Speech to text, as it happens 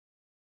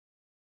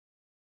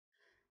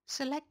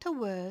Select a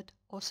word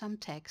or some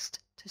text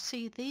to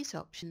see these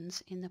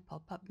options in the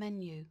pop-up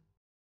menu.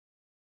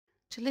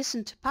 To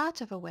listen to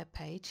part of a web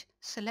page,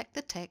 select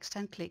the text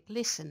and click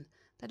Listen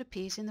that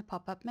appears in the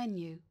pop-up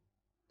menu.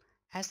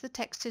 As the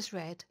text is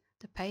read,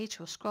 the page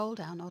will scroll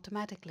down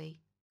automatically.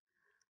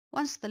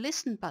 Once the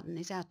Listen button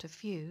is out of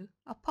view,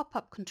 a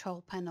pop-up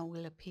control panel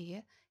will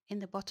appear in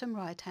the bottom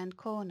right-hand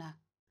corner.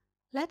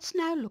 Let's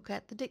now look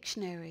at the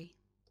dictionary.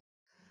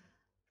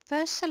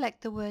 First,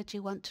 select the word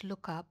you want to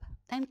look up,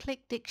 then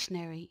click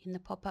Dictionary in the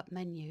pop-up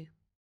menu.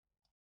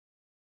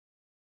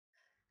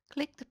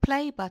 Click the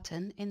Play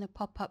button in the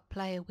pop-up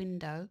player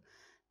window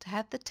to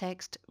have the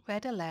text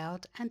read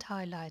aloud and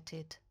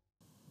highlighted.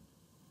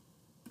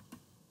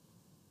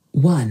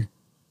 1.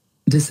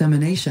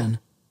 Dissemination.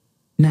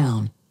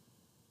 Noun.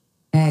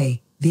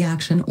 A. The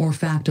action or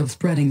fact of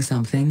spreading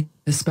something,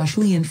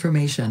 especially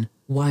information,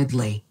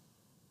 widely.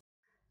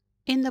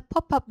 In the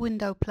pop-up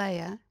window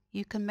player,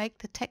 you can make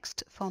the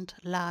text font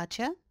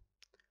larger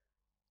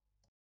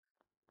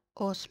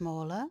or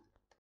smaller,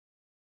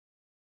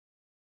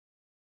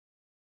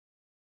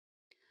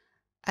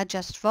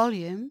 adjust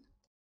volume,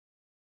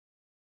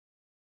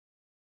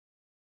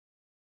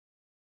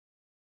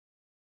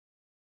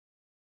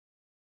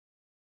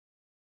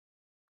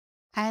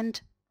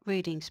 and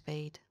reading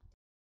speed.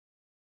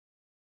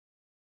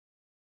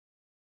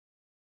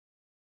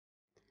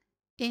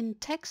 In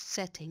text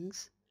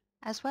settings,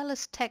 as well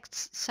as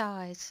text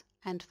size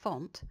and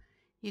font,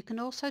 you can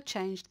also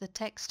change the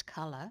text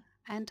color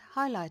and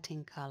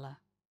highlighting color.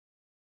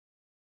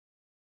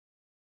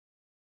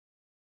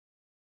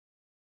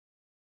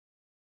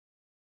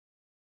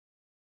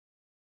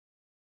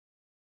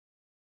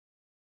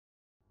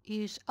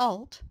 Use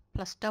Alt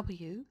plus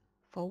W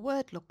for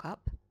word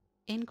lookup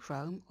in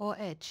Chrome or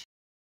Edge.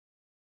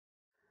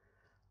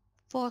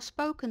 For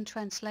spoken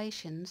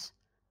translations,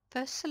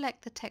 first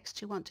select the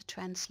text you want to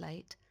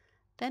translate,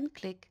 then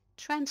click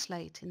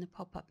Translate in the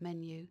pop-up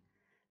menu.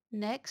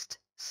 Next,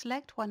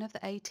 select one of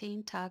the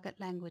 18 target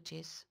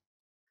languages.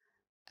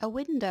 A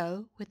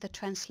window with the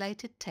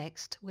translated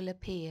text will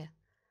appear.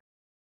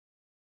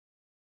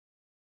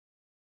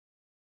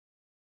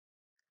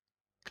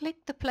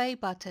 Click the Play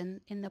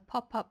button in the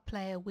pop-up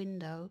player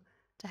window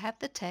to have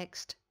the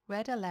text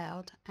read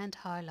aloud and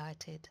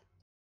highlighted.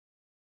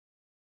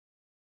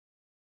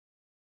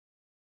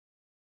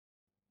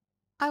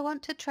 I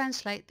want to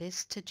translate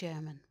this to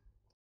German.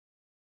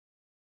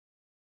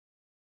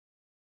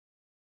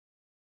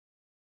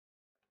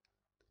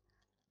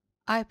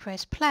 I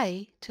press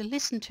Play to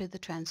listen to the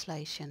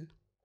translation.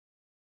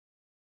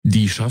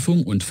 Die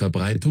Schaffung und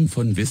Verbreitung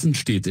von Wissen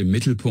steht im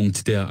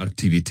Mittelpunkt der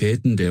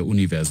Aktivitäten der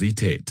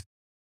Universität.